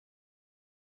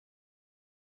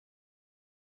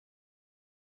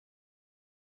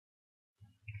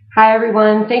Hi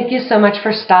everyone, thank you so much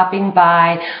for stopping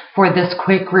by for this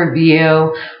quick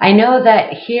review. I know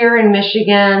that here in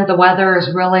Michigan the weather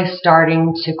is really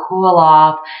starting to cool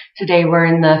off. Today we're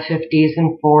in the 50s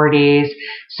and 40s,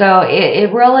 so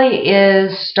it really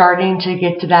is starting to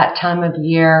get to that time of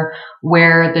year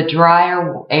where the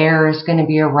drier air is going to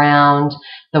be around.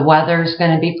 The weather is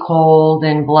going to be cold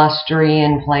and blustery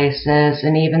in places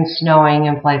and even snowing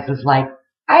in places like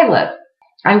I live.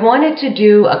 I wanted to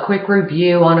do a quick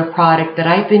review on a product that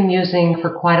I've been using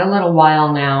for quite a little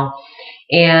while now,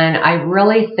 and I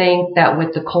really think that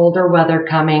with the colder weather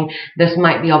coming, this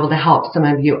might be able to help some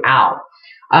of you out.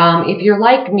 If you're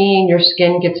like me and your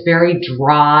skin gets very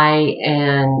dry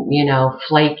and,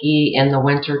 flaky in the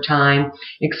winter time,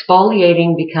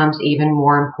 exfoliating becomes even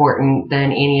more important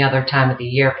than any other time of the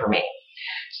year for me.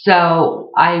 So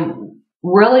I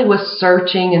really was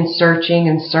searching and searching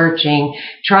and searching,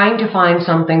 trying to find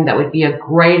something that would be a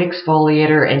great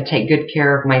exfoliator and take good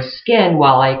care of my skin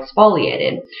while I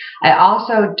exfoliated. I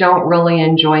also don't really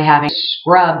enjoy having to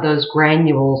scrub those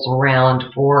granules around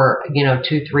for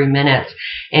 2-3 minutes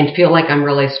and feel like I'm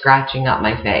really scratching up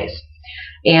my face.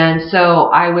 And so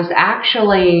I was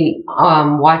actually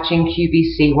watching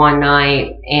QVC one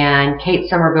night, and Kate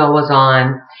Somerville was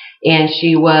on, and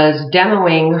she was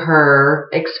demoing her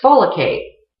ExfoliKate.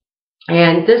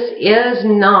 And this is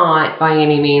not by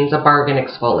any means a bargain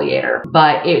exfoliator,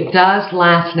 but it does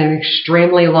last an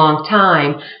extremely long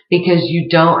time because you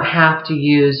don't have to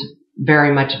use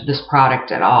very much of this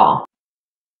product at all.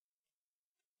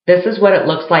 This is what it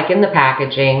looks like in the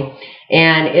packaging,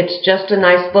 and it's just a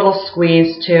nice little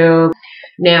squeeze tube.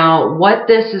 Now, what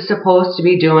this is supposed to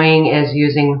be doing is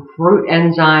using fruit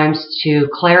enzymes to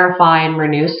clarify and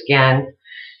renew skin,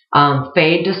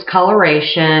 fade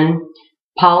discoloration,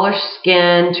 polish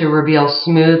skin to reveal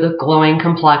smooth, glowing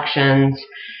complexions,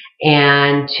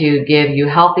 and to give you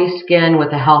healthy skin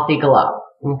with a healthy glow.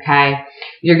 Okay,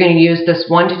 you're going to use this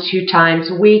 1 to 2 times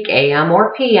a week, AM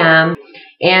or PM,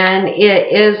 and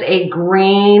it is a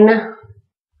green.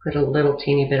 Put a little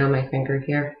teeny bit on my finger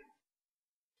here.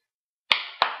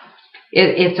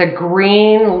 It's a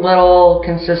green little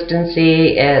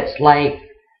consistency. It's like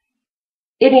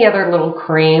any other little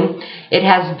cream. It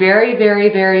has very, very,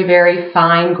 very, very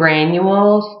fine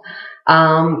granules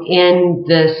in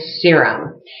this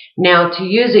serum. Now, to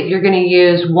use it, you're going to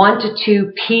use 1 to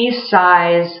 2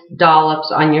 pea-sized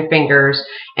dollops on your fingers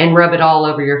and rub it all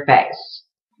over your face.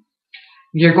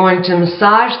 You're going to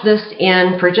massage this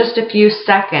in for just a few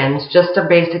seconds, just to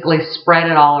basically spread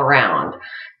it all around.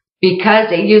 Because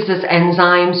it uses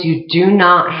enzymes, you do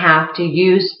not have to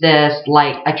use this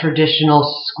like a traditional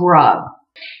scrub.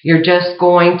 You're just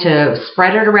going to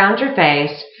spread it around your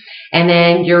face, and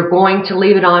then you're going to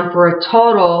leave it on for a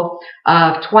total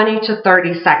of 20 to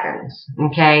 30 seconds,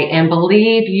 okay? And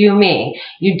believe you me,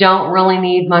 you don't really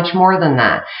need much more than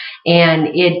that. And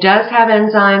it does have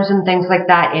enzymes and things like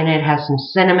that, and it has some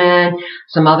cinnamon,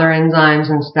 some other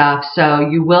enzymes and stuff, so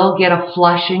you will get a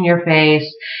flush in your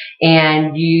face,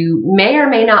 and you may or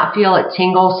may not feel it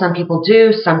tingle. Some people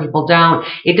do, some people don't.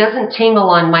 It doesn't tingle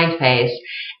on my face.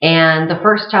 And the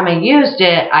first time I used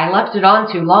it, I left it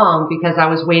on too long because I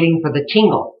was waiting for the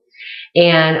tingle.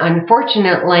 And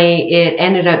unfortunately, it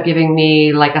ended up giving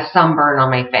me like a sunburn on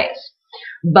my face.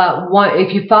 But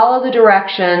if you follow the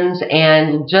directions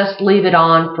and just leave it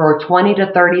on for 20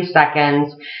 to 30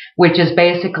 seconds, which is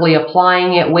basically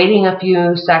applying it, waiting a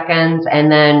few seconds,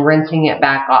 and then rinsing it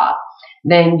back off,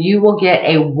 then you will get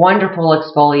a wonderful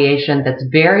exfoliation that's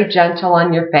very gentle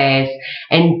on your face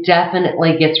and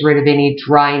definitely gets rid of any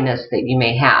dryness that you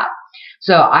may have.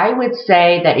 So I would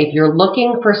say that if you're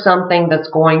looking for something that's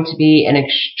going to be an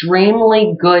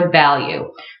extremely good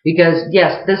value, because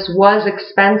yes, this was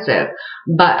expensive,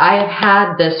 but I have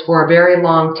had this for a very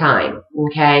long time,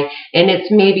 okay? And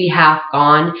it's maybe half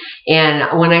gone.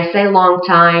 And when I say long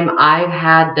time, I've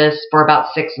had this for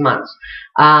about 6 months.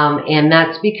 And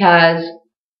that's because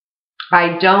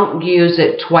I don't use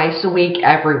it twice a week,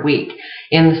 every week.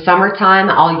 In the summertime,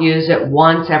 I'll use it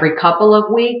once every couple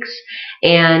of weeks,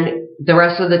 and the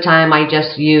rest of the time I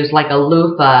just use like a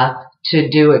loofah to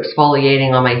do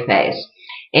exfoliating on my face.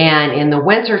 And in the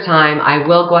wintertime, I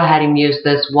will go ahead and use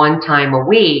this 1 time a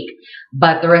week,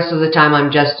 but the rest of the time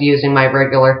I'm just using my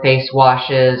regular face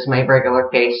washes, my regular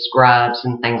face scrubs,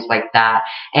 and things like that.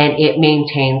 And it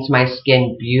maintains my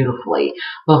skin beautifully.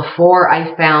 Before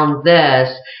I found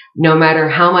this, no matter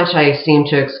how much I seemed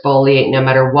to exfoliate, no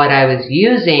matter what I was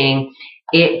using,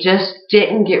 it just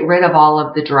didn't get rid of all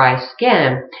of the dry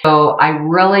skin. So I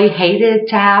really hated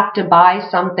to have to buy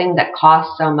something that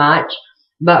cost so much,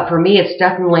 But for me, it's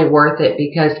definitely worth it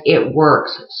because it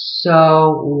works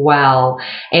so well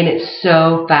and it's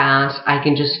so fast. I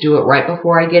can just do it right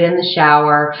before I get in the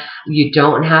shower. You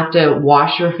don't have to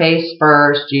wash your face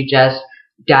first. You just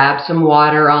dab some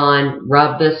water on,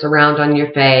 rub this around on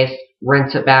your face,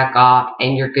 rinse it back off,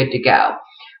 and you're good to go.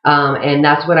 And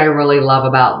that's what I really love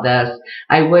about this.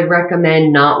 I would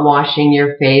recommend not washing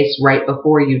your face right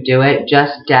before you do it.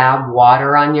 Just dab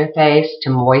water on your face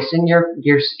to moisten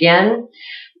your skin.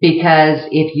 Because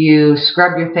if you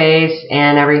scrub your face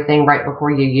and everything right before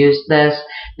you use this,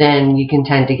 then you can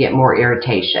tend to get more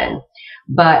irritation.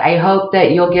 But I hope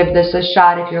that you'll give this a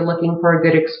shot if you're looking for a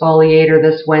good exfoliator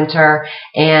this winter.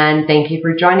 And thank you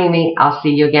for joining me. I'll see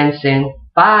you again soon.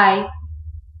 Bye.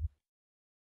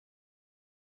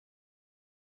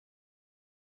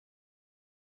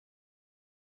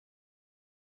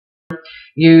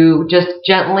 You just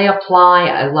gently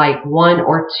apply like 1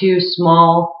 or 2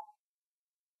 small.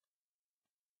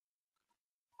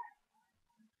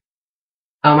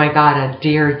 Oh my God, a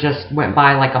deer just went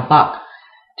by like a buck.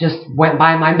 Just went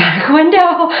by my back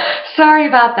window. Sorry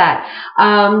about that.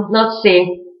 Let's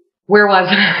see. Where was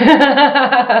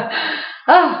I?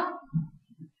 Oh,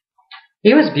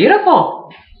 he was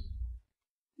beautiful.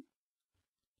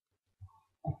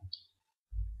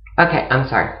 Okay, I'm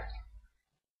sorry.